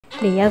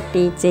Dear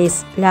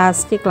teachers,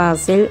 last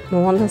ക്ലാസ്സിൽ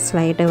 3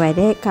 slide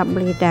വരെ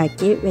complete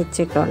ആക്കി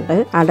വെച്ചിട്ടുണ്ട്.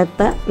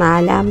 അടുത്ത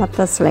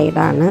 4ാമത്തെ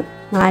സ്ലൈഡാണ്.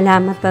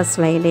 4ാമത്തെ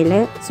സ്ലൈഡിൽ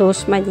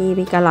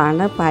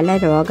സൂക്ഷ്മജീവികളാണ് പല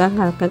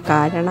രോഗങ്ങൾക്ക്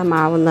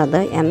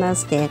കാരണമാവുന്നത് എന്ന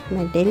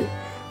സ്റ്റേറ്റ്മെൻറ്റിൽ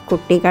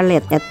കുട്ടികൾ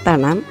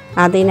എത്തണം.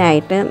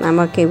 അതിനായിട്ട്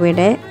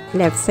നമുക്കിവിടെ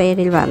ലെഫ്റ്റ്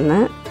സൈഡിൽ വന്ന്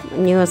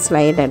ന്യൂ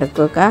സ്ലൈഡ്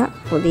എടുക്കുക.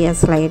 പുതിയ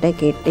സ്ലൈഡ്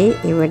കിട്ടി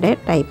ഇവിടെ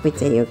ടൈപ്പ്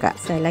ചെയ്യുക.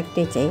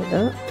 സെലക്ട് ചെയ്തു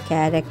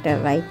ക്യാരക്ടർ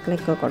റൈറ്റ്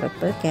ക്ലിക്ക്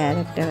കൊടുത്ത്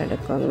ക്യാരക്ടർ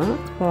എടുക്കുന്നു.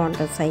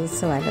 Font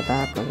size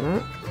വലുതാക്കുന്നു.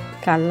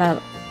 കളർ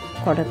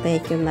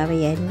കൊടുത്തേക്കുന്നത്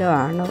യെല്ലോ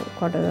ആണ്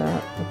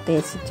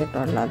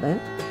ഉദ്ദേശിച്ചിട്ടുള്ളത്.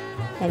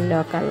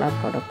 യെല്ലോ കളർ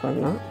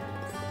കൊടുക്കുന്നു.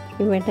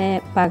 ഇവിടെ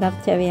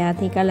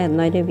പകർച്ചവ്യാധികൾ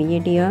എന്നൊരു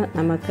വീഡിയോ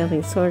നമുക്ക്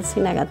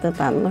റിസോഴ്സിനകത്ത്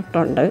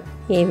തന്നിട്ടുണ്ട്.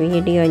 ഈ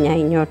വീഡിയോ ഞാൻ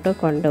ഇങ്ങോട്ട്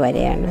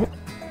കൊണ്ടുവരികയാണ്.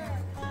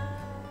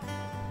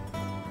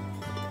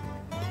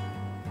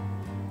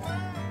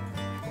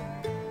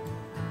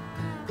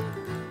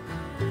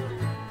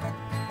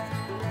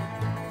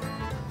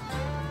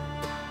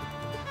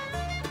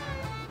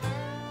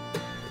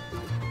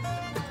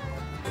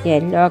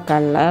 Yellow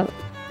colour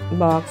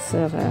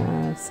box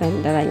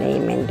centre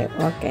alignment.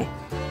 Okay,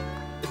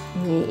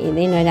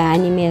 ഇതിനൊരു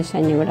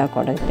ആനിമേഷൻ ഇവിടെ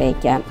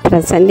കൊടുത്തേക്കാം.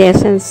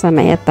 പ്രസൻറ്റേഷൻ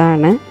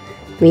സമയത്താണ്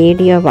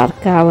വീഡിയോ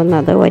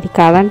വർക്കാവുന്നത്. ഒരു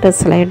കറണ്ട്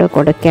സ്ലൈഡ്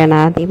കൊടുക്കണം.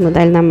 ആദ്യം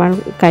മുതൽ നമ്മൾ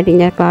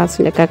കഴിഞ്ഞ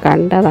ക്ലാസ്സിലൊക്കെ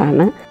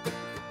കണ്ടതാണ്.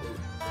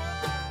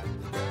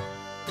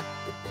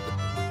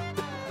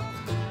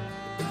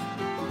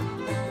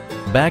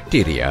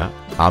 ബാക്ടീരിയ,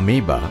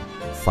 അമീബ,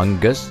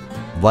 ഫംഗസ്,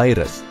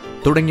 വൈറസ്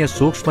തുടങ്ങിയ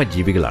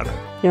സൂക്ഷ്മജീവികളാണ്.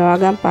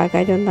 രോഗം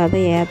പകരുന്നത്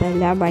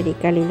ഏതെല്ലാം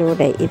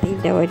വഴികളിലൂടെ?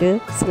 ഇതിൻ്റെ ഒരു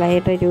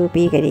സ്ലൈഡ്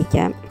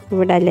രൂപീകരിക്കാം.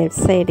 ഇവിടെ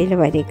ലെഫ്റ്റ് സൈഡിൽ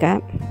വരിക,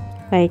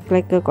 റൈറ്റ്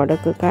ക്ലിക്ക്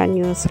കൊടുക്കുക,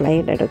 ന്യൂ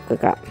സ്ലൈഡ്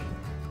എടുക്കുക.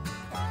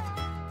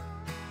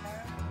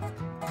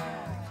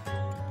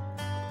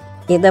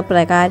 ഇത്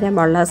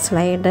പ്രകാരമുള്ള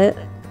സ്ലൈഡ്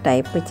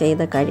ടൈപ്പ്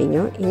ചെയ്ത്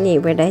കഴിഞ്ഞു. ഇനി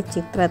ഇവിടെ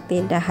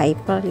ചിത്രത്തിൻ്റെ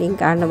ഹൈപ്പർ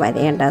ലിങ്കാണ്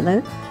വരേണ്ടത്.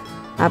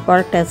 അപ്പോൾ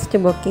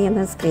ടെക്സ്റ്റ് ബുക്കിൽ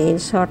നിന്ന്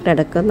സ്ക്രീൻഷോട്ട്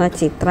എടുക്കുന്ന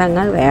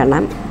ചിത്രങ്ങൾ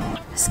വേണം.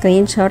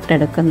 സ്ക്രീൻഷോട്ട്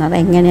എടുക്കുന്നത്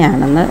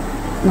എങ്ങനെയാണെന്ന്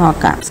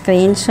നോക്കാം.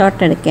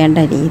 സ്ക്രീൻഷോട്ട് എടുക്കേണ്ട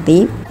രീതി: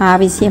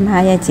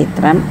 ആവശ്യമായ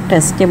ചിത്രം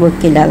ടെക്സ്റ്റ്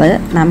ബുക്കിലത്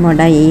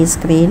നമ്മുടെ ഈ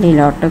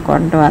സ്ക്രീനിലോട്ട്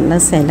കൊണ്ടുവന്ന്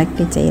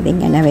സെലക്ട് ചെയ്ത്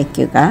ഇങ്ങനെ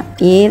വയ്ക്കുക.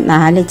 ഈ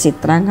 4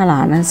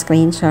 ചിത്രങ്ങളാണ്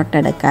സ്ക്രീൻഷോട്ട്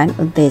എടുക്കാൻ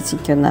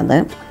ഉദ്ദേശിക്കുന്നത്.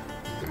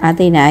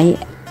 അതിനായി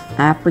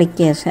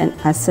ആപ്ലിക്കേഷൻ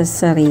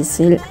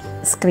അക്സസറീസിൽ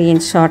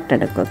സ്ക്രീൻഷോട്ട്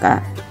എടുക്കുക.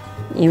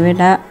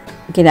 ഇവിടെ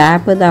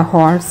ഗ്രാബ് ദ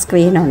ഹോൾ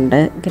സ്ക്രീൻ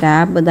ഉണ്ട്,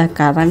 ഗ്രാബ് ദ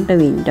കറണ്ട്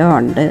വിൻഡോ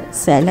ഉണ്ട്,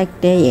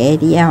 സെലക്ട്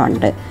ഏരിയ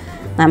ഉണ്ട്.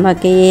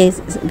 നമുക്ക് ഈ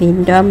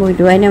വിൻഡോ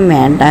മുഴുവനും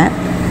വേണ്ട,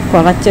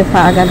 കുറച്ച്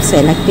ഭാഗം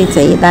സെലക്ട്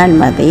ചെയ്താൽ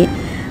മതി.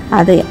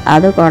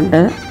 അതുകൊണ്ട്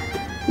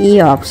ഈ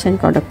ഓപ്ഷൻ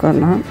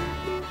കൊടുക്കുന്നു,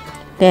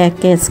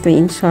 ടേക്ക് എ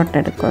സ്ക്രീൻഷോട്ട്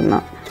എടുക്കുന്നു.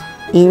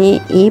 ഇനി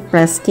ഈ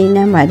പ്ലസ്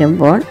ചിഹ്നം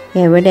വരുമ്പോൾ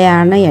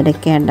എവിടെയാണ്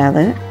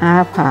എടുക്കേണ്ടത് ആ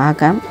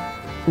ഭാഗം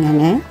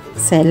ഇങ്ങനെ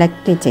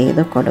സെലക്ട്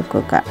ചെയ്ത്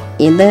കൊടുക്കുക.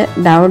 ഇത്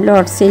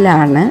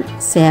ഡൗൺലോഡ്സിലാണ്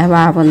സേവ്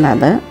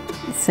ആവുന്നത്.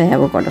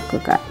 സേവ്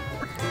കൊടുക്കുക.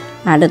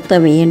 അടുത്ത്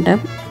വീണ്ടും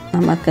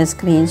നമുക്ക്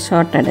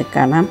സ്ക്രീൻഷോട്ട്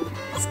എടുക്കണം.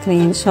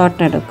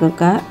 സ്ക്രീൻഷോട്ട്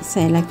എടുക്കുക,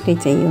 സെലക്ട്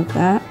ചെയ്യുക,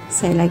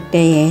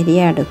 സെലക്ട്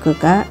ഏരിയ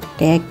എടുക്കുക,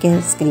 ടേക്ക്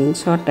എ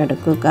സ്ക്രീൻഷോട്ട്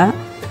എടുക്കുക,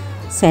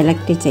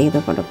 സെലക്ട് ചെയ്ത്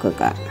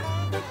കൊടുക്കുക,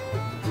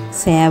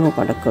 സേവ്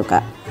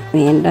കൊടുക്കുക.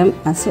 വീണ്ടും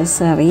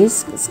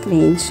accessories,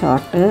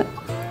 screenshot,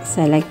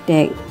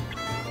 select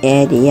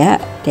area,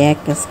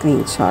 take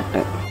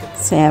screenshot,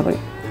 save.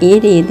 ഈ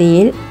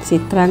രീതിയിൽ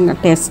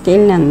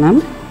ടെക്സ്റ്റിൽ നിന്നും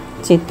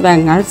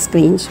ചിത്രങ്ങൾ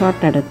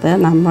സ്ക്രീൻഷോട്ട് എടുത്ത്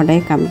നമ്മുടെ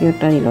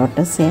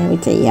കമ്പ്യൂട്ടറിലോട്ട് സേവ്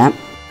ചെയ്യാം.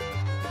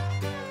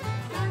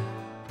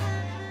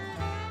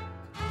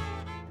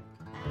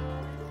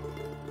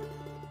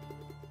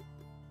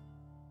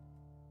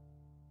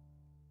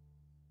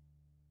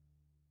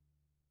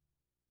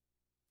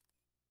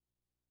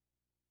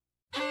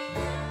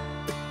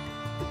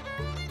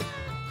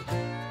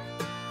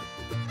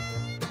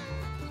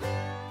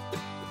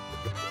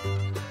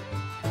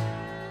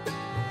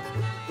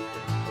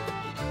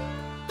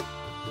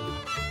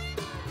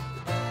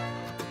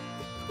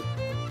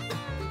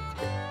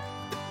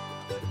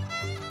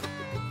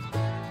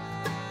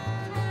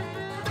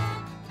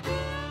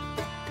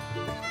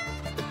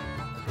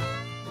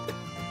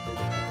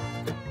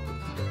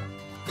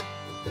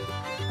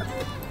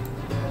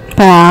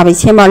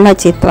 ആവശ്യമുള്ള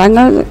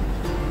ചിത്രങ്ങൾ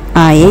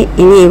ആയി.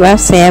 ഇനി ഇവ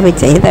സേവ്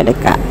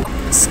ചെയ്തെടുക്കാം.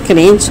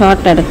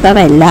 സ്ക്രീൻഷോട്ട്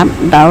എടുത്തതെല്ലാം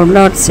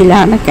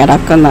ഡൗൺലോഡ്സിലാണ്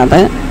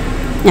കിടക്കുന്നത്.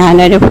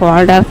 ഞാനൊരു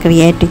ഫോൾഡർ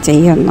ക്രിയേറ്റ്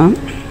ചെയ്യുന്നു.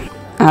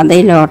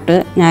 അതിലോട്ട്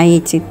ഞാൻ ഈ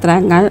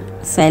ചിത്രങ്ങൾ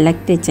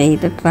സെലക്ട്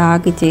ചെയ്ത്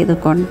ഡ്രാഗ് ചെയ്ത്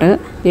കൊണ്ട്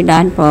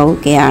ഇടാൻ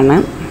പോവുകയാണ്.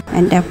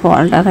 എൻ്റെ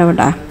ഫോൾഡർ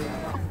ഇവിടെ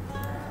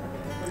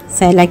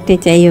സെലക്ട്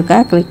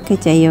ചെയ്യുക, ക്ലിക്ക്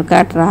ചെയ്യുക,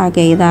 ഡ്രാഗ്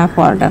ചെയ്ത് ആ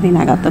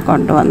ഫോൾഡറിനകത്ത്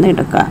കൊണ്ടുവന്ന്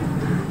ഇടുക.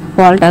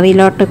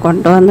 ഫോൾഡറിലോട്ട്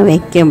കൊണ്ടുവന്ന്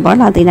വയ്ക്കുമ്പോൾ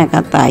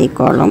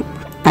അതിനകത്തായിക്കോളും.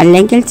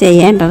 അല്ലെങ്കിൽ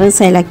ചെയ്യേണ്ടത്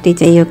സെലക്ട്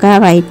ചെയ്യുക,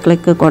 റൈറ്റ്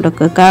ക്ലിക്ക്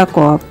കൊടുക്കുക,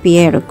 കോപ്പി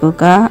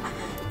എടുക്കുക,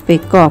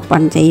 പിക്ക്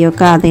ഓപ്പൺ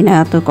ചെയ്യുക,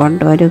 അതിനകത്ത്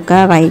കൊണ്ടുവരിക,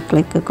 റൈറ്റ്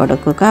ക്ലിക്ക്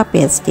കൊടുക്കുക,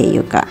 പേസ്റ്റ്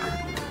ചെയ്യുക.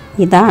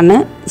 ഇതാണ്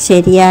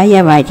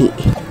ശരിയായ വഴി.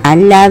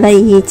 അല്ലാതെ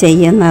ഈ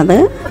ചെയ്യുന്നത്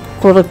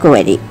കുറുക്ക്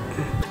വഴി.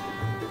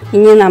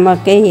 ഇനി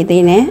നമുക്ക്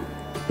ഇതിനെ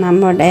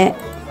നമ്മുടെ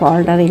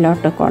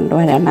ഫോൾഡറിലോട്ട്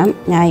കൊണ്ടുവരണം.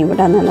 ഞാൻ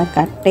ഇവിടെ നിന്ന്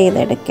കട്ട്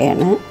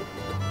ചെയ്തെടുക്കുകയാണ്.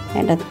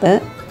 എടുത്ത്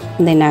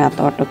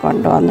ഇതിനകത്തോട്ട്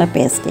കൊണ്ടുവന്ന്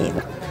പേസ്റ്റ്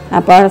ചെയ്തു.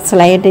 അപ്പോൾ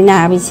സ്ലൈഡിന്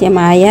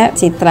ആവശ്യമായ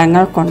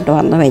ചിത്രങ്ങൾ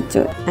കൊണ്ടുവന്ന്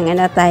വെച്ചു.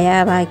 അങ്ങനെ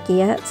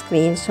തയ്യാറാക്കിയ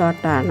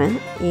സ്ക്രീൻഷോട്ടാണ്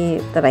ഈ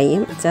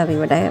ഇത്രയും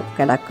ചെറിവിടെ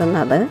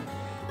കിടക്കുന്നത്.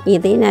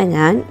 ഇതിനെ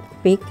ഞാൻ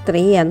പിക്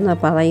 3 എന്ന്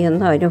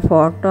പറയുന്ന ഒരു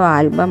ഫോട്ടോ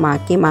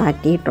ആൽബമാക്കി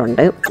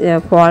മാറ്റിയിട്ടുണ്ട്.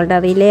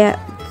 ഫോൾഡറിലെ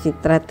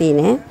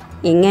ചിത്രത്തിനെ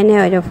ഇങ്ങനെ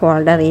ഒരു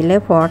ഫോൾഡറിൽ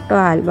ഫോട്ടോ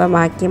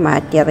ആൽബമാക്കി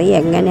മാറ്റിയത്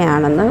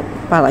എങ്ങനെയാണെന്ന്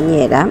പറഞ്ഞു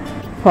തരാം.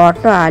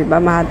 ഫോട്ടോ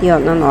ആൽബം ആദ്യം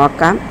ഒന്ന്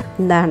നോക്കാം.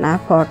 ഇതാണ് ആ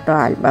ഫോട്ടോ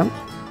ആൽബം.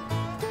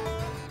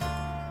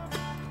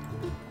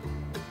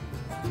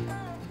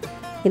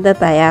 ഇത്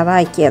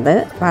തയ്യാറാക്കിയത്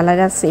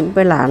വളരെ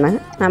സിമ്പിളാണ്.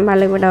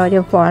 നമ്മളിവിടെ ഒരു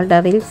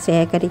ഫോൾഡറിൽ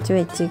ശേഖരിച്ച്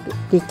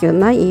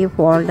വെച്ചിരിക്കുന്ന ഈ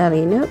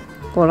ഫോൾഡറിന്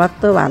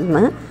പുറത്ത്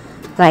വന്ന്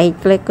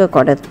റൈറ്റ് ക്ലിക്ക്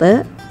കൊടുത്ത്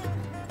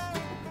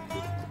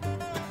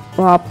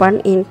ഓപ്പൺ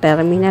ഇൻ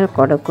ടെർമിനൽ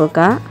കൊടുക്കുക.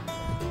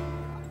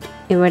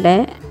 ഇവിടെ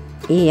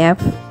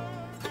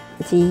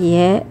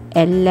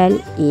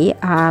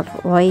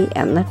FGALLERY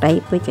എന്ന്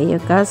ടൈപ്പ്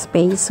ചെയ്യുക.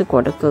 സ്പേസ്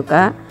കൊടുക്കുക.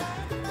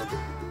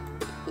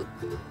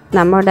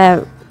 നമ്മുടെ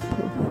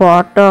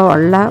ഫോട്ടോ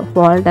ഉള്ള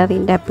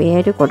ഫോൾഡറിൻ്റെ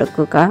പേര്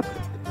കൊടുക്കുക.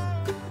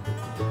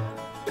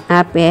 ആ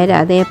പേര്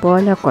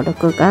അതേപോലെ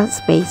കൊടുക്കുക.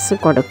 സ്പേസ്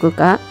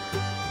കൊടുക്കുക.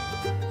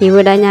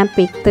 ഇവിടെ ഞാൻ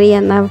പിക് 3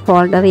 എന്ന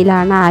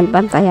ഫോൾഡറിലാണ്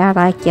ആൽബം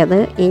തയ്യാറാക്കിയത്.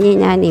 ഇനി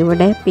ഞാൻ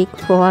ഇവിടെ പിക്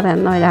 4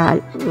 എന്നൊരു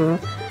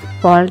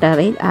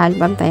ഫോൾഡറിൽ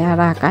ആൽബം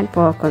തയ്യാറാക്കാൻ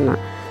പോകുന്നു.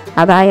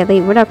 അതായത്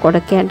ഇവിടെ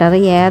കൊടുക്കേണ്ടത്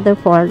ഏത്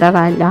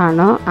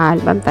ഫോൾഡറിലാണോ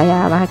ആൽബം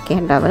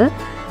തയ്യാറാക്കേണ്ടത്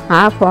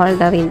ആ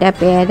ഫോൾഡറിൻ്റെ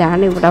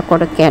പേരാണ് ഇവിടെ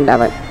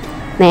കൊടുക്കേണ്ടത്.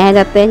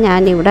 നേരത്തെ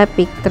ഞാനിവിടെ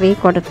പിക് 3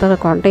 കൊടുത്തത്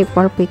കൊണ്ട്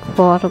ഇപ്പോൾ പിക്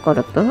 4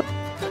 കൊടുത്തു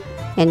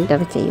എൻ്റർ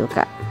ചെയ്യുക.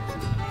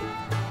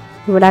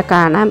 ഇവിടെ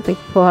കാണാം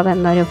പിക് 4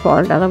 എന്നൊരു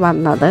ഫോൾഡർ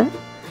വന്നത്.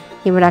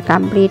 ഇവിടെ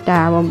കംപ്ലീറ്റ്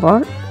ആവുമ്പോൾ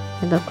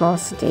ഇത്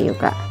ക്ലോസ്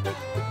ചെയ്യുക.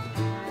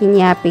 ഇനി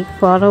ആ പിക്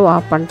 4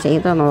 ഓപ്പൺ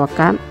ചെയ്ത്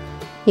നോക്കാം.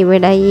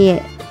 ഇവിടെ ഈ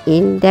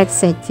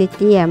ഇൻഡെക്സ്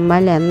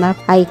HTML എന്ന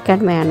ഐക്കൺ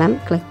വേണം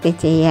ക്ലിക്ക്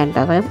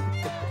ചെയ്യേണ്ടത്.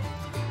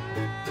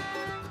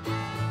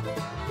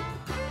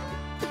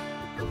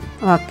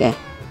 ഓക്കെ.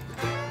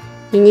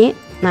 ഇനി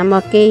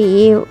നമുക്ക്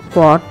ഈ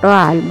ഫോട്ടോ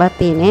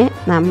ആൽബത്തിനെ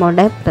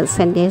നമ്മുടെ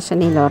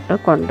പ്രസൻറ്റേഷനിലോട്ട്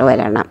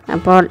കൊണ്ടുവരണം.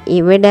 അപ്പോൾ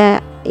ഇവിടെ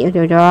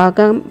ഒരു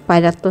രോഗം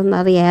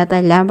പരത്തുന്നത്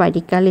ഏതെല്ലാം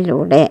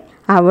വഴികളിലൂടെ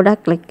അവിടെ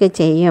ക്ലിക്ക്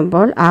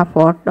ചെയ്യുമ്പോൾ ആ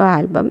ഫോട്ടോ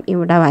ആൽബം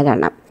ഇവിടെ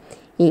വരണം.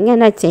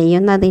 ഇങ്ങനെ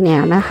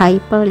ചെയ്യുന്നതിനെയാണ്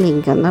ഹൈപ്പർ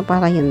ലിങ്ക് എന്ന്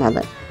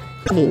പറയുന്നത്.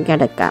 ലിങ്ക്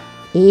എടുക്കാം.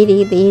 ഈ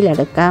രീതിയിൽ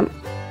എടുക്കാം.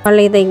 അപ്പോൾ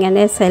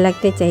ഇതിങ്ങനെ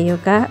സെലക്ട്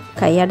ചെയ്യുക.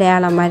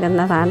 കൈയടയാളം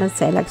വരുന്നതാണ്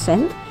സെലക്ഷൻ.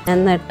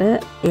 എന്നിട്ട്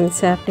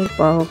ഇൻസേർട്ടിൽ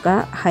പോവുക.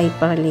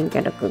 ഹൈപ്പർ ലിങ്ക്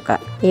എടുക്കുക.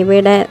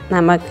 ഇവിടെ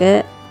നമുക്ക്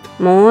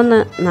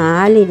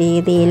 3-4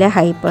 രീതിയിൽ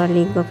ഹൈപ്പർ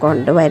ലിങ്ക്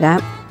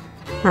കൊണ്ടുവരാം.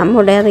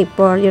 നമ്മുടേത്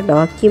ഇപ്പോൾ ഒരു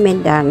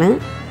ഡോക്യുമെൻ്റാണ്.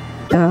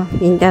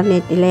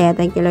 ഇൻ്റർനെറ്റിലെ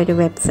ഏതെങ്കിലും ഒരു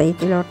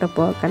വെബ്സൈറ്റിലോട്ട്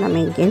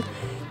പോകണമെങ്കിൽ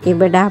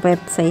ഇവിടെ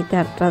വെബ്സൈറ്റ്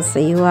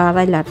അഡ്രസ്സ്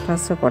URL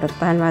അഡ്രസ്സ്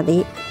കൊടുത്താൽ മതി.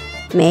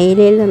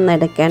 മെയിലിൽ നിന്ന്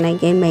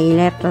എടുക്കണമെങ്കിൽ മെയിൽ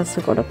അഡ്രസ്സ്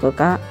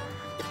കൊടുക്കുക.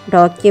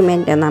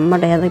 ഡോക്യുമെൻ്റ്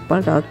നമ്മുടേത് ഇപ്പോൾ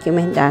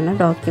ഡോക്യുമെൻ്റാണ്.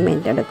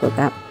 ഡോക്യുമെൻ്റ് എടുക്കുക.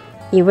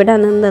 ഇവിടെ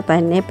നിന്ന്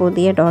തന്നെ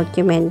പുതിയ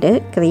ഡോക്യുമെൻ്റ്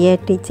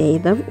ക്രിയേറ്റ്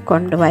ചെയ്തും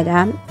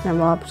കൊണ്ടുവരാം.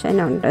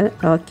 ഓപ്ഷനുണ്ട്.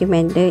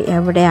 ഡോക്യുമെൻ്റ്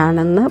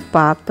എവിടെയാണെന്ന്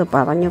പാത്ത്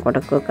പറഞ്ഞു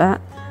കൊടുക്കുക.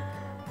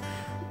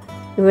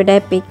 ഇവിടെ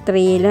പിക്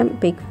 3ലും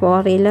പിക്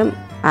 4ലും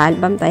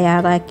ആൽബം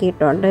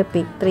തയ്യാറാക്കിയിട്ടുണ്ട്.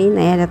 പിക് 3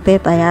 നേരത്തെ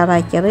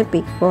തയ്യാറാക്കിയത്,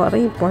 പിക് 4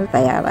 ഇപ്പോൾ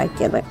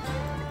തയ്യാറാക്കിയത്.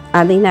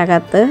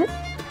 അതിനകത്ത്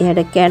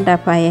എടുക്കേണ്ട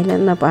ഫയൽ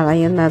എന്ന്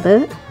പറയുന്നത്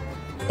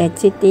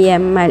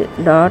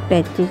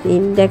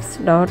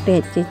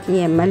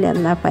index.html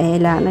എന്ന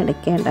ഫയലാണ്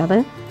എടുക്കേണ്ടത്.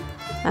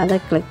 അത്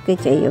ക്ലിക്ക്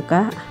ചെയ്യുക.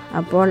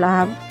 അപ്പോൾ ആ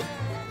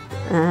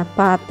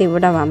പാത്ത്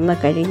ഇവിടെ വന്നു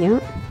കഴിഞ്ഞു.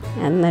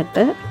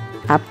 എന്നിട്ട്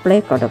അപ്ലൈ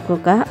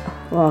കൊടുക്കുക.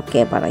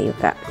 ഓക്കെ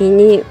പറയുക.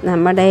 ഇനി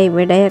നമ്മുടെ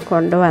ഇവിടെ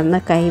കൊണ്ടുവന്ന്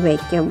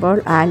കൈവയ്ക്കുമ്പോൾ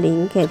ആ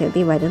ലിങ്ക്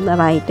എഴുതി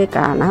വരുന്നതായിട്ട്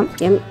കാണാം.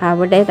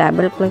 അവിടെ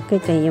ഡബിൾ ക്ലിക്ക്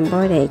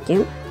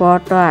ചെയ്യുമ്പോഴേക്കും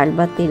ഫോട്ടോ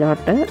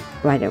ആൽബത്തിലോട്ട്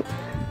വരും.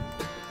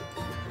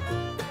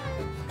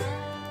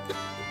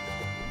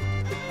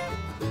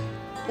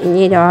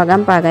 ഇനി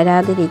രോഗം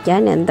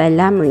പകരാതിരിക്കാൻ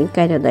എന്തെല്ലാം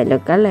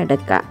മുൻകരുതലുകൾ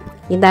എടുക്കാം.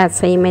 ഇത്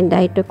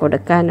അസൈൻമെൻ്റായിട്ട്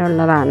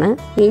കൊടുക്കാനുള്ളതാണ്.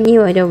 ഇനി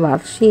ഒരു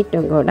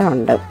വർക്ക്ഷീറ്റും കൂടെ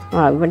ഉണ്ട്.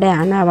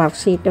 ഇവിടെയാണ് ആ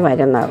വർക്ക്ഷീറ്റ്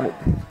വരുന്നത്.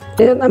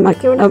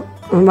 നമുക്കിവിടെ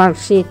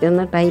വർക്ക്ഷീറ്റ്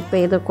എന്ന് ടൈപ്പ്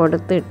ചെയ്ത്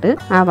കൊടുത്തിട്ട്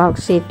ആ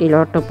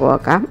വർക്ക്ഷീറ്റിലോട്ട്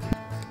പോകാം.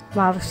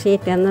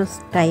 വർക്ക്ഷീറ്റ് എന്ന്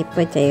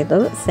ടൈപ്പ് ചെയ്തു,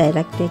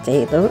 സെലക്ട്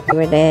ചെയ്തു.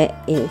 ഇവിടെ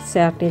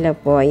ഇൻസേർട്ടിൽ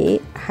പോയി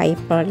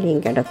ഹൈപ്പർ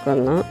ലിങ്ക്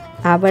എടുക്കുന്നു.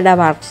 അവിടെ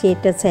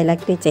വർക്ക്ഷീറ്റ്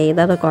സെലക്ട്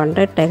ചെയ്തത്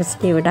കൊണ്ട്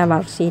ടെക്സ്റ്റ് ഇവിടെ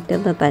വർക്ക്ഷീറ്റിൽ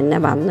നിന്ന് തന്നെ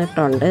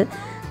വന്നിട്ടുണ്ട്.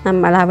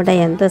 നമ്മളവിടെ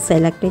എന്ത്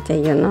സെലക്ട്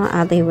ചെയ്യുന്നോ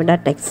അതിവിടെ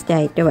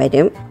ടെക്സ്റ്റായിട്ട്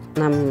വരും.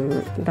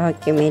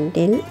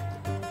 ഡോക്യുമെൻറ്റിൽ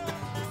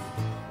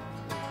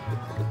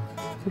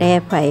Day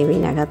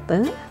 5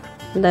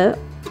 ഇത്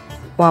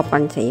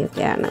ഓപ്പൺ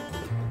ചെയ്യുകയാണ്.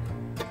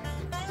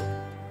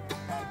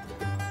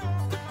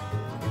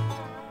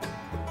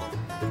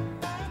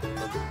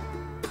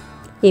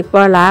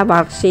 ഇപ്പോൾ ആ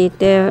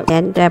വർക്ക്ഷീറ്റ്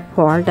എൻ്റെ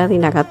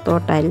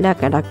ഫോൾഡറിനകത്തോട്ടല്ല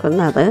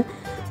കിടക്കുന്നത്.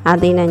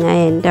 അതിനെ ഞാൻ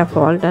എൻ്റെ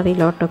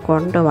ഫോൾഡറിലോട്ട്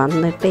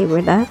കൊണ്ടുവന്നിട്ട്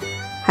ഇവിടെ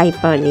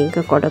ഹൈപ്പർ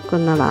ലിങ്ക്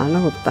കൊടുക്കുന്നതാണ്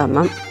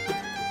ഉത്തമം.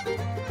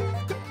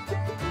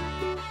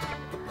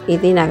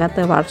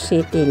 ഇതിനകത്ത്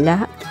വർക്ക്ഷീറ്റ് ഇല്ല.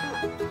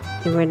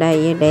 ഇവിടെ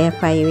ഈ ഡേ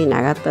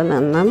 5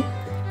 നിന്നും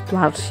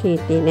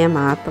വർക്ക്ഷീറ്റിനെ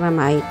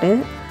മാത്രമായിട്ട്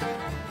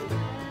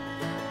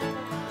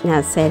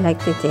ഞാൻ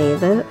സെലക്ട്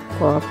ചെയ്ത്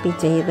കോപ്പി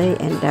ചെയ്ത്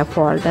എൻ്റെ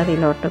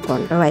ഫോൾഡറിലോട്ട്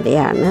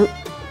കൊണ്ടുവരികയാണ്.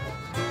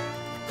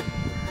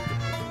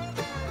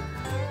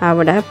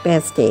 അവിടെ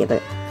പേസ്റ്റ് ചെയ്ത്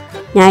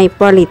ഞാൻ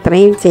ഇപ്പോൾ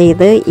ഇത്രയും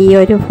ചെയ്ത് ഈ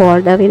ഒരു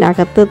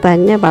ഫോൾഡറിനകത്ത്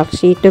തന്നെ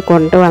വർക്ക്ഷീറ്റ്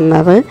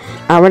കൊണ്ടുവന്നത്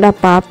അവിടെ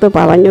പാത്ത്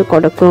പറഞ്ഞു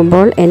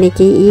കൊടുക്കുമ്പോൾ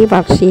എനിക്ക് ഈ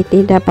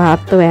വർക്ക്ഷീറ്റിൻ്റെ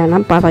പാത്ത്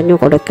വേണം പറഞ്ഞു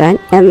കൊടുക്കാൻ.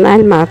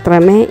 എന്നാൽ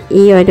മാത്രമേ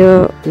ഈ ഒരു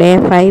ഡേ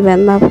 5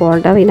 എന്ന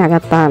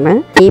ഫോൾഡറിനകത്താണ്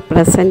ഈ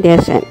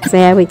പ്രസൻറ്റേഷൻ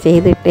സേവ്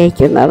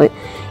ചെയ്തിട്ടേക്കുന്നത്.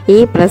 ഈ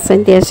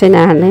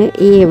പ്രസൻറ്റേഷനാണ്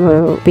ഈ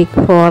പിക്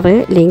 4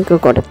 ലിങ്ക്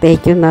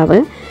കൊടുത്തേക്കുന്നത്.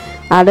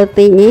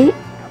 അടുത്തിനി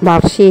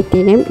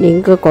വർക്ക്ഷീറ്റിനും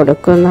ലിങ്ക്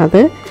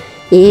കൊടുക്കുന്നത്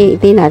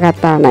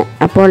ഇതിനകത്താണ്.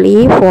 അപ്പോൾ ഈ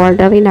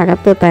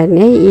ഫോൾഡറിനകത്ത്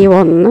തന്നെ ഈ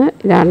 1,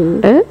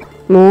 2,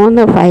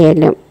 3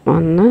 ഫയലും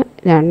 1,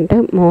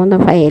 2,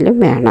 3 ഫയലും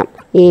വേണം.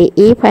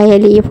 ഈ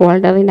ഫയൽ ഈ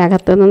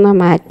ഫോൾഡറിനകത്ത് നിന്ന്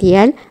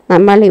മാറ്റിയാൽ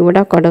നമ്മൾ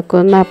ഇവിടെ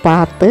കൊടുക്കുന്ന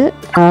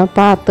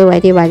പാത്ത്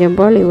വരി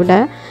വരുമ്പോൾ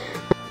ഇവിടെ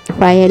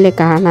ഫയൽ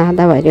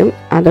കാണാതെ വരും.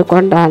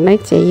 അതുകൊണ്ടാണ്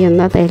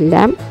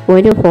ചെയ്യുന്നതെല്ലാം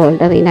ഒരു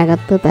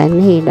ഫോൾഡറിനകത്ത്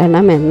തന്നെ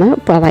ഇടണമെന്ന്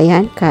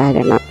പറയാൻ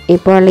കാരണം.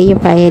 ഇപ്പോൾ ഈ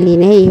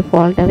ഫയലിനെ ഈ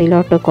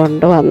ഫോൾഡറിലോട്ട്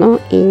കൊണ്ടുവന്നു.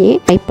 ഇനി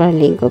ഹൈപ്പർ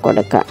ലിങ്ക്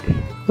കൊടുക്കാം.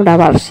 ഇവിടെ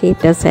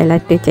വർക്ക്ഷീറ്റ്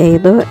സെലക്ട്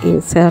ചെയ്തു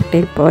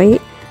ഇൻസേർട്ടിൽ പോയി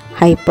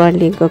ഹൈപ്പർ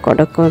ലിങ്ക്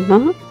കൊടുക്കുന്നു.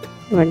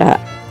 ഇവിടെ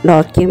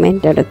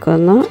ഡോക്യുമെൻ്റ്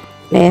എടുക്കുന്നു.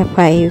 ഡേ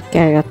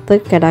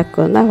 5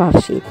 കിടക്കുന്ന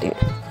വർക്ക്ഷീറ്റ്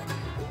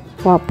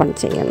ഓപ്പൺ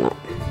ചെയ്യുന്നു.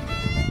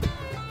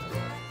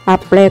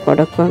 അപ്ലൈ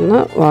കൊടുക്കുന്നു.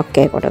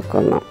 ഓക്കെ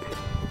കൊടുക്കുന്നു.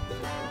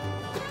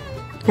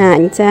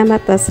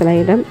 5ാമത്തെ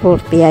സ്ലൈഡും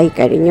പൂർത്തിയായി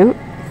കഴിഞ്ഞു.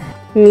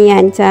 ഇനി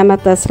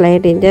 5ാമത്തെ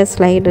സ്ലൈഡിൻ്റെ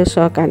സ്ലൈഡ്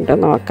ഷോ കണ്ടു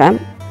നോക്കാം.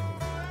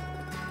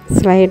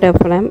 Slide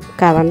from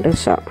current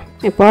show.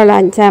 ഇപ്പോൾ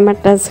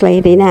 5ാമത്തെ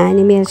സ്ലൈഡിന്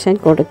ആനിമേഷൻ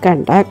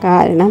കൊടുക്കണ്ട.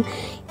 കാരണം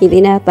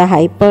ഇതിനകത്ത്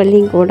ഹൈപ്പർ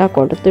ലിങ്ക് കൂടെ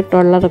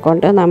കൊടുത്തിട്ടുള്ളത്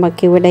കൊണ്ട്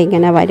നമുക്കിവിടെ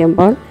ഇങ്ങനെ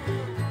വരുമ്പോൾ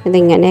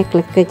ഇതിങ്ങനെ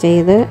ക്ലിക്ക്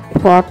ചെയ്ത്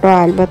ഫോട്ടോ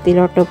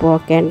ആൽബത്തിലോട്ട്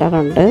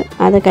പോക്കേണ്ടതുണ്ട്.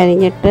 അത്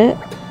കഴിഞ്ഞിട്ട്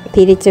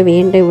തിരിച്ച്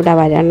വീണ്ടും ഇവിടെ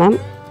വരണം.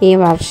 ഈ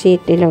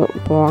വർക്ക്ഷീറ്റിൽ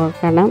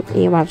പോകണം.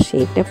 ഈ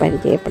വർക്ക്ഷീറ്റ്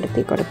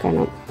പരിചയപ്പെടുത്തി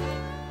കൊടുക്കണം.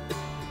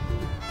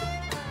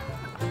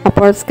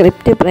 അപ്പോൾ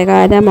സ്ക്രിപ്റ്റ്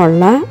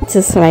പ്രകാരമുള്ള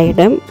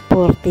സ്ലൈഡും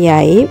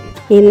പൂർത്തിയായി.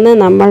 ഇന്ന്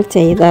നമ്മൾ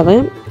ചെയ്തത്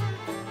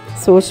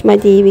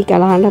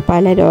സൂക്ഷ്മജീവികളാണ്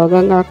പല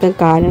രോഗങ്ങൾക്കും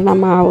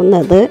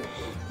കാരണമാവുന്നത്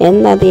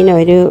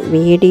എന്നതിനൊരു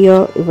വീഡിയോ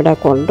ഇവിടെ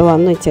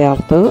കൊണ്ടുവന്ന്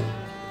ചേർത്തു.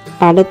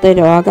 അടുത്ത്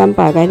രോഗം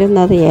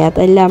പകരുന്നത്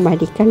ഏതെല്ലാം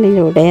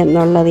വഴികളിലൂടെ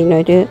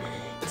എന്നുള്ളതിനൊരു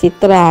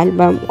ചിത്ര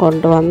ആൽബം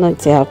കൊണ്ടുവന്ന്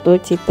ചേർത്തു.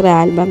 ചിത്ര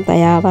ആൽബം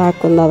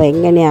തയ്യാറാക്കുന്നത്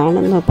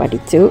എങ്ങനെയാണെന്ന്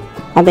പഠിച്ചു.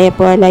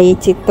 അതേപോലെ ഈ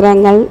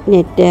ചിത്രങ്ങൾ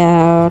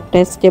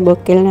ടെക്സ്റ്റ്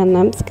ബുക്കിൽ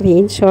നിന്നും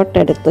സ്ക്രീൻഷോട്ട്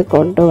എടുത്ത്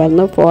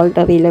കൊണ്ടുവന്ന്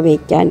ഫോൾഡറിൽ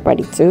വയ്ക്കാൻ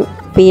പഠിച്ചു.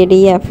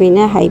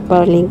 PDF-ന്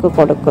ഹൈപ്പർ ലിങ്ക്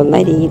കൊടുക്കുന്ന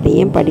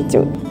രീതിയും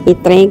പഠിച്ചു.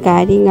 ഇത്രയും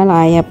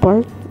കാര്യങ്ങളായപ്പോൾ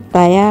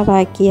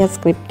തയ്യാറാക്കിയ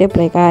സ്ക്രിപ്റ്റ്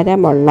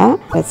പ്രകാരമുള്ള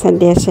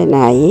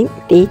പ്രസൻറ്റേഷനായി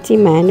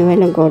ടീച്ചിങ്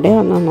മാനുവലും കൂടെ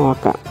ഒന്ന്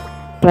നോക്കാം.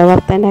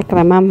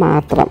 പ്രവർത്തനക്രമം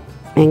മാത്രം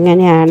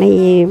എങ്ങനെയാണ്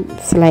ഈ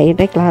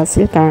സ്ലൈഡ്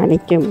ക്ലാസ്സിൽ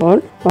കാണിക്കുമ്പോൾ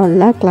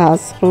ഉള്ള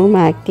ക്ലാസ് റൂം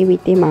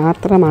ആക്ടിവിറ്റി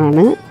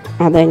മാത്രമാണ്.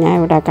 അത് ഞാൻ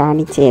ഇവിടെ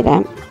കാണിച്ചു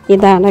തരാം.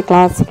 ഇതാണ്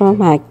ക്ലാസ് റൂം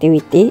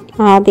ആക്ടിവിറ്റി.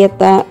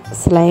 ആദ്യത്തെ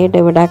സ്ലൈഡ്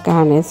ഇവിടെ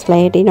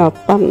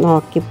സ്ലൈഡിനൊപ്പം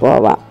നോക്കി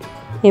പോവാം.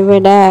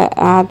 ഇവിടെ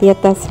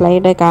ആദ്യത്തെ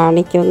സ്ലൈഡ്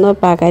കാണിക്കുന്നു.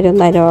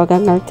 പകരുന്ന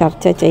രോഗങ്ങൾ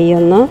ചർച്ച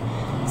ചെയ്യുന്നു.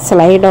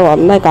 സ്ലൈഡ്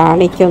 1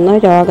 കാണിക്കുന്നു.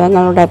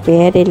 രോഗങ്ങളുടെ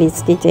പേര്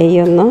ലിസ്റ്റ്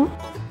ചെയ്യുന്നു.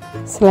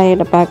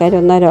 സ്ലൈഡ്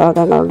പകരുന്ന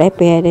രോഗങ്ങളുടെ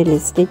പേര്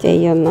ലിസ്റ്റ്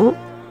ചെയ്യുന്നു.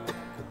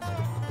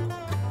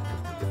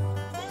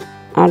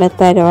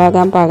 അടുത്ത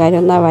രോഗം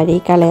പകരുന്ന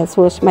വഴികളെ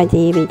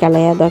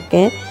സൂക്ഷ്മജീവികളെ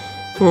അതൊക്കെ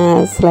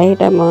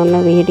സ്ലൈഡ്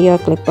 3 വീഡിയോ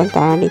ക്ലിപ്പും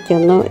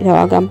കാണിക്കുന്നു.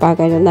 രോഗം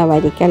പകരുന്ന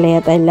വഴികൾ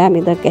ഏതെല്ലാം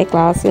ഇതൊക്കെ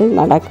ക്ലാസ്സിൽ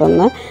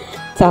നടക്കുന്ന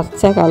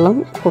ചർച്ചകളും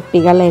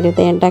കുട്ടികൾ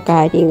എഴുതേണ്ട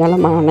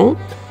കാര്യങ്ങളുമാണ്.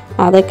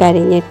 അത്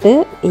കഴിഞ്ഞിട്ട്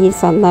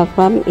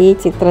ഈ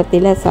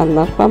ചിത്രത്തിലെ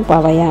സന്ദർഭം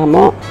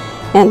പറയാമോ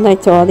എന്ന്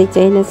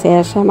ചോദിച്ചതിന്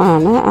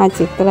ശേഷമാണ് ആ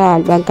ചിത്ര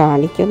ആൽബം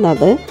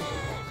കാണിക്കുന്നത്.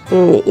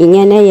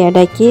 ഇങ്ങനെ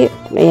ഇടയ്ക്ക്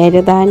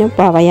എഴുതാനും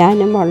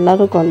പറയാനും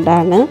ഉള്ളത്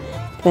കൊണ്ടാണ്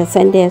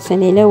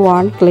പ്രസൻറ്റേഷനിൽ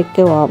 1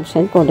 ക്ലിക്ക്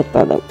ഓപ്ഷൻ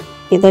കൊടുത്തത്.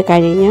 ഇത്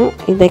കഴിഞ്ഞു.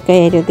 ഇതൊക്കെ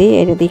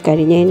എഴുതി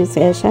കഴിഞ്ഞതിന്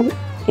ശേഷം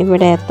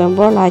ഇവിടെ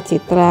എത്തുമ്പോൾ ആ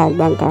ചിത്ര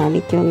ആൽബം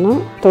കാണിക്കുന്നു.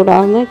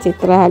 തുടർന്ന്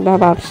ചിത്ര ആൽബം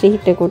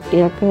വർക്ക്ഷീറ്റ്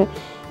കുട്ടികൾക്ക്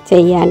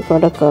ചെയ്യാൻ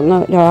കൊടുക്കുന്നു.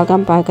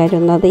 രോഗം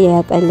പകരുന്നത്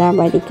ഏതെല്ലാം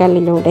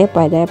വഴികളിലൂടെ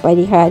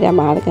പരിഹാര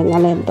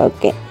മാർഗങ്ങൾ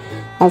എന്തൊക്കെ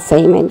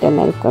അസൈൻമെൻറ്റ്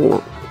നൽകുന്നു.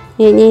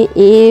 ഇനി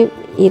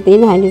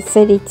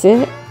ഇതിനനുസരിച്ച്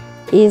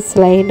ഈ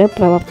സ്ലൈഡ്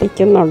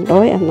പ്രവർത്തിക്കുന്നുണ്ടോ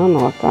എന്ന്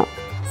നോക്കാം.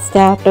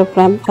 സ്റ്റാർട്ട്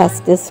ഫ്രം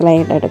ഫസ്റ്റ്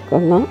സ്ലൈഡ്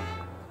എടുക്കുന്നു.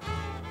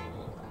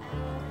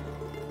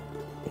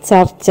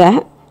 ചർച്ച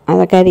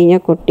അത് കഴിഞ്ഞ്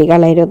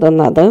കുട്ടികൾ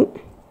എഴുതുന്നത്.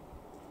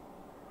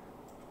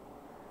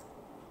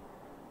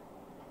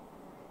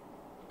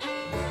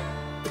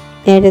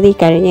 എഴുതി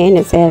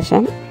കഴിഞ്ഞതിന്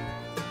ശേഷം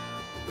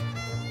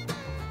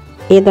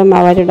ഇതും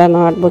അവരുടെ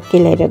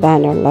നോട്ട്ബുക്കിൽ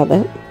എഴുതാനുള്ളത്.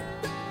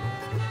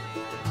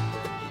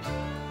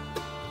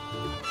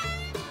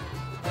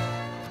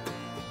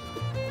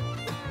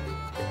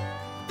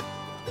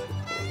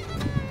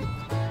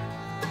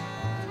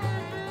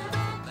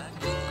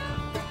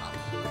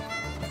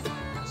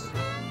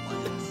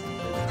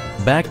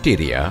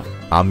 ബാക്ടീരിയ,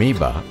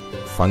 അമീബ,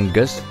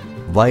 ഫംഗസ്,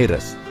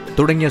 വൈറസ്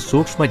തുടങ്ങിയ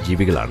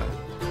സൂക്ഷ്മജീവികളാണ്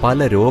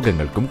പല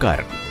രോഗങ്ങൾക്കും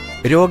കാരണം.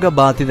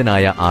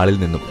 രോഗബാധിതനായ ആളിൽ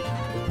നിന്നും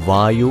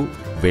വായു,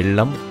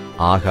 വെള്ളം,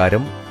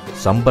 ആഹാരം,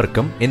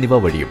 സമ്പർക്കം എന്നിവ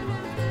വഴിയും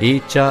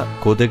ഈച്ച,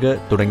 കൊതുക്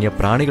തുടങ്ങിയ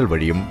പ്രാണികൾ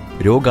വഴിയും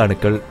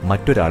രോഗാണുക്കൾ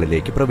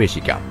മറ്റൊരാളിലേക്ക്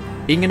പ്രവേശിക്കാം.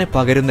 ഇങ്ങനെ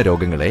പകരുന്ന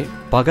രോഗങ്ങളെ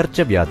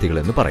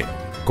പകർച്ചവ്യാധികളെന്ന് പറയും.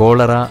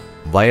 കോളറ,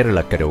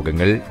 വയറിളക്ക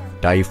രോഗങ്ങൾ,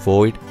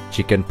 ടൈഫോയിഡ്,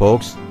 ചിക്കൻ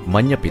പോക്സ്,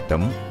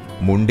 മഞ്ഞപ്പിത്തം,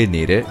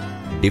 മുണ്ടിനീര്,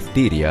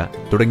 ഡിഫ്തീരിയ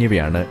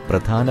തുടങ്ങിയവയാണ്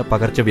പ്രധാന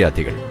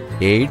പകർച്ചവ്യാധികൾ.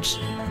 എയ്ഡ്സ്,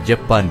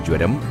 ജപ്പാൻ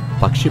ജ്വരം,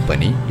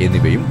 പക്ഷിപ്പനി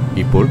എന്നിവയും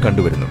ഇപ്പോൾ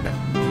കണ്ടുവരുന്നുണ്ട്.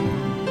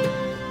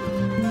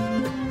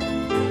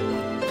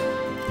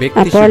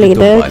 അപ്പോൾ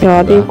ഇത്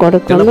ചോദ്യം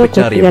കൊടുക്കുന്നു,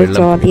 കുട്ടികൾ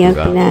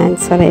ചോദ്യത്തിന്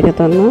ആൻസർ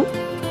എഴുതുന്നു.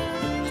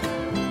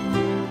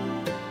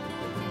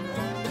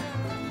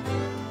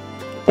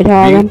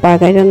 രോഗം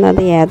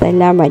പകരുന്നത്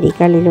ഏതെല്ലാം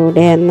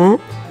വഴികളിലൂടെ എന്ന്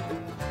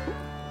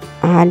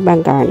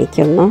ആൽബം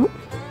കാണിക്കുന്നു.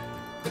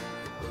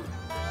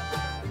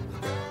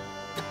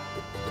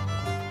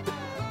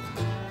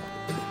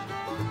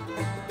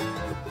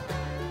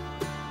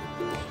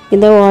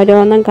 ഇത്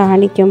ഓരോന്നും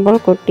കാണിക്കുമ്പോൾ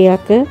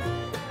കുട്ടികൾക്ക്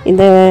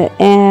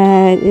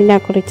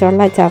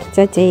ഇതിനെക്കുറിച്ചുള്ള ചർച്ച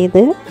ചെയ്ത്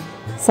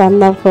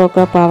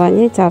സന്ദർഭമൊക്കെ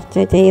പറഞ്ഞ് ചർച്ച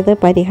ചെയ്ത്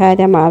പരിഹാര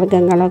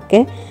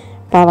മാർഗങ്ങളൊക്കെ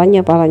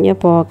പറഞ്ഞു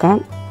പോകാം.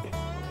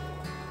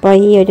 അപ്പോൾ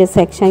ഈ ഒരു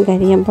സെക്ഷൻ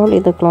കഴിയുമ്പോൾ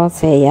ഇത്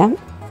ക്ലോസ് ചെയ്യാം.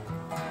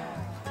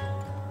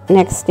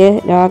 നെക്സ്റ്റ്,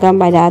 രോഗം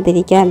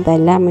വരാതിരിക്കാൻ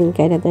എന്തെല്ലാം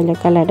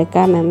മുൻകരുതലുകൾ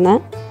എടുക്കാമെന്ന്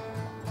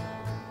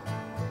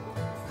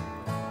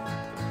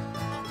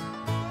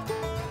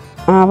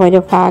ആ ഒരു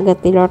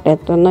ഭാഗത്തിലോട്ട്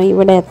എത്തുന്നു.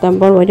 ഇവിടെ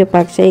എത്തുമ്പോൾ ഒരു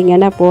പക്ഷേ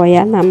ഇങ്ങനെ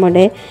പോയാൽ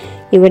നമ്മുടെ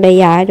ഇവിടെ ഈ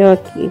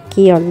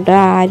ആരോഗ്യമുണ്ട്,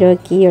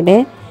 ആരോഗ്യയുടെ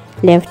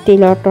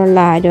ലെഫ്റ്റിലോട്ടുള്ള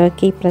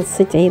ആരോഗ്യ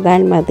പ്രസ്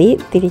ചെയ്താൽ മതി,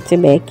 തിരിച്ച്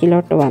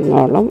ബാക്കിലോട്ട്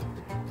വന്നോളും.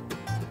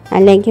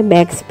 അല്ലെങ്കിൽ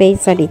ബാക്ക്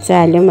സ്പേസ്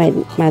അടിച്ചാലും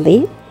മതി.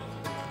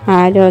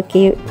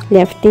 ആരോഗ്യ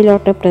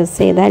ലെഫ്റ്റിലോട്ട് പ്രസ്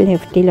ചെയ്താൽ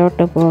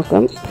ലെഫ്റ്റിലോട്ട്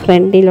പോകും,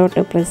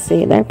 ഫ്രണ്ടിലോട്ട് പ്രസ്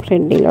ചെയ്താൽ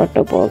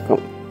ഫ്രണ്ടിലോട്ട്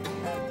പോകും.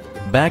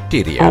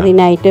 ബാക്ടീരിയ,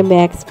 അതിനായിട്ട്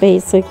ബാക്ക്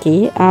സ്പേസ് കീ,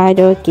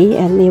 ആരോ കീ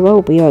എന്നിവ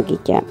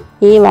ഉപയോഗിക്കാം.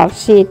 ഈ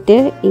വർക്ക്ഷീറ്റ്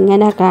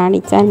ഇങ്ങനെ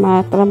കാണിച്ചാൽ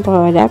മാത്രം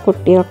പോരാ,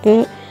 കുട്ടികൾക്ക്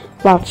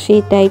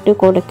വർക്ക്ഷീറ്റായിട്ട്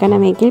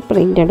കൊടുക്കണമെങ്കിൽ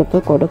പ്രിൻ്റ് എടുത്ത്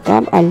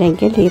കൊടുക്കാം,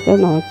 അല്ലെങ്കിൽ ഇത്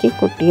നോക്കി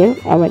കുട്ടികൾ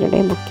അവരുടെ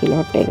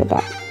ബുക്കിലോട്ട്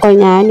എഴുതാം. അപ്പോൾ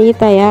ഞാൻ ഈ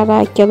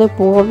തയ്യാറാക്കിയത്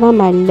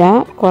പൂർണ്ണമല്ല,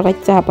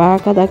 കുറച്ച്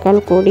അപാകതകൾ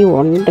കൂടി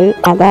ഉണ്ട്.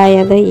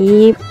 അതായത്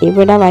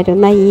ഇവിടെ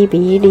വരുന്ന ഈ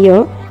വീഡിയോ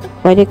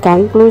ഒരു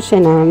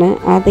കൺക്ലൂഷനാണ്.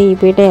 അത്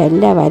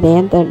ഇവിടെയല്ല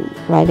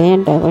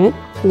വരേണ്ടത്,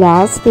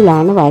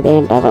 ലാസ്റ്റിലാണ്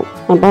വരേണ്ടത്.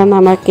 അപ്പോൾ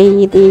നമുക്ക്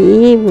ഈ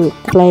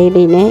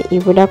സ്ലൈഡിനെ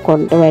ഇവിടെ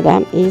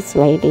കൊണ്ടുവരാം, ഈ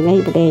സ്ലൈഡിനെ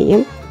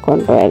ഇവിടെയും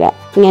കൊണ്ടുവരാം.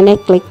 ഇങ്ങനെ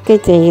ക്ലിക്ക്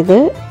ചെയ്ത്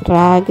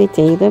ഡ്രാഗ്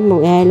ചെയ്ത്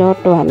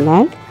മേലോട്ട്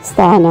വന്നാൽ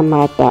സ്ഥാനം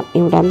മാറ്റാം.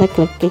 ഇവിടെ നിന്ന്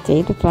ക്ലിക്ക്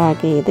ചെയ്ത്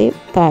ഡ്രാഗ് ചെയ്ത്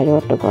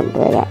താഴോട്ട്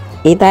കൊണ്ടുവരാം.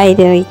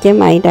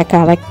 ഇതായിരിക്കും അതിൻ്റെ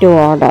കറക്റ്റ്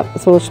ഓർഡർ.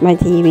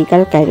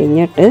 സൂക്ഷ്മജീവികൾ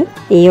കഴിഞ്ഞിട്ട്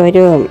ഈ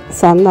ഒരു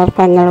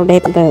സന്ദർഭങ്ങളുടെ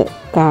ഇത്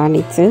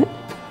കാണിച്ച്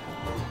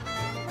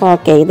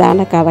ഓക്കെ,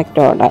 ഇതാണ്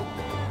കറക്റ്റ് ഓർഡർ.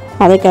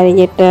 അത്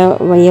കഴിഞ്ഞിട്ട്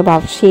ഈ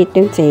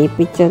വർക്ക്ഷീറ്റും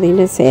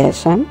ചെയ്യിപ്പിച്ചതിന്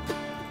ശേഷം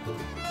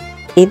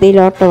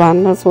ഇതിലോട്ട്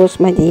വന്ന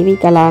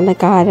സൂക്ഷ്മജീവികളാണ്.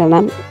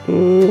 കാരണം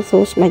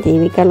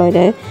സൂക്ഷ്മജീവികൾ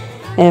ഒരു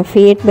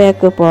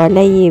ഫീഡ്ബാക്ക്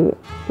പോലെ ഈ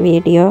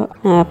വീഡിയോ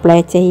പ്ലേ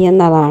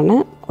ചെയ്യുന്നതാണ്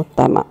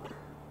ഉത്തമം.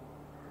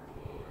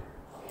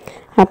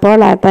 അപ്പോൾ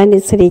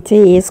അതനുസരിച്ച്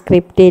ഈ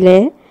സ്ക്രിപ്റ്റിലെ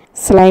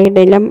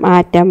സ്ലൈഡിലും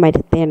മാറ്റം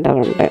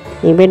വരുത്തേണ്ടതുണ്ട്.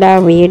 ഇവിടെ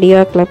വീഡിയോ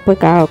ക്ലിപ്പ്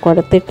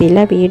കൊടുത്തിട്ടില്ല.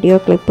 വീഡിയോ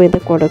ക്ലിപ്പ് ഇത്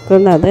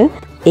കൊടുക്കുന്നത്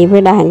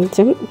ഇവിടെ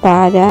 5ഉം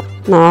താഴെ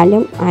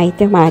 4ഉം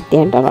ആയിട്ട്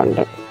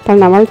മാറ്റേണ്ടതുണ്ട്. അപ്പം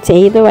നമ്മൾ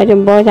ചെയ്തു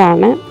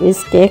വരുമ്പോഴാണ്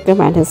മിസ്റ്റേക്ക്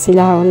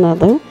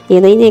മനസ്സിലാവുന്നത്.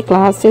 ഇതിനി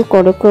ക്ലാസ്സിൽ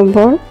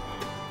കൊടുക്കുമ്പോൾ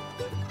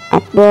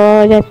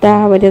അപ്പോഴത്തെ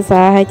ഒരു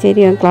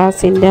സാഹചര്യവും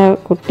ക്ലാസ്സിൻ്റെ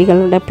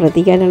കുട്ടികളുടെ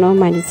പ്രതികരണവും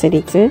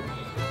അനുസരിച്ച്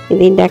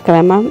ഇതിൻ്റെ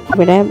ക്രമം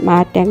ഇവിടെ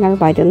മാറ്റങ്ങൾ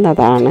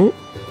വരുന്നതാണ്.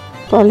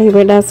 അപ്പോൾ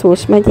ഇവിടെ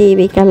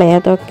സൂക്ഷ്മജീവികൾ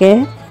ഏതൊക്കെ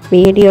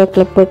വീഡിയോ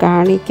ക്ലിപ്പ്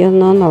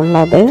കാണിക്കുന്നു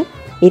എന്നുള്ളത്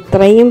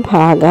ഇത്രയും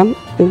ഭാഗം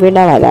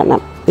ഇവിടെ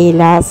വരണം, ഈ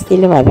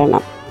ലാസ്റ്റിൽ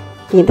വരണം,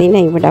 ഇതിന്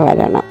ഇവിടെ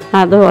വരണം.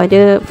 അത്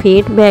ഒരു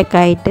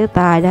ഫീഡ്ബാക്കായിട്ട്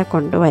താഴെ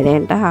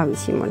കൊണ്ടുവരേണ്ട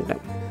ആവശ്യമുണ്ട്.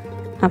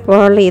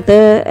 അപ്പോൾ ഇത്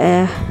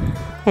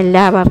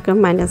എല്ലാവർക്കും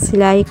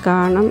മനസ്സിലായി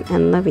കാണും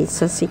എന്ന്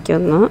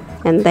വിശ്വസിക്കുന്നു.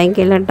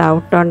 എന്തെങ്കിലും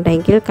ഡൗട്ട്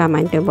ഉണ്ടെങ്കിൽ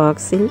കമൻറ്റ്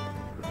ബോക്സിൽ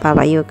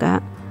പറയുക.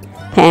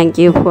 Thank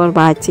you for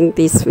watching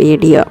this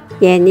video.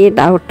 Any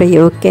doubt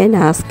you can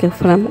ask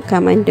from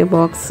comment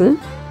box.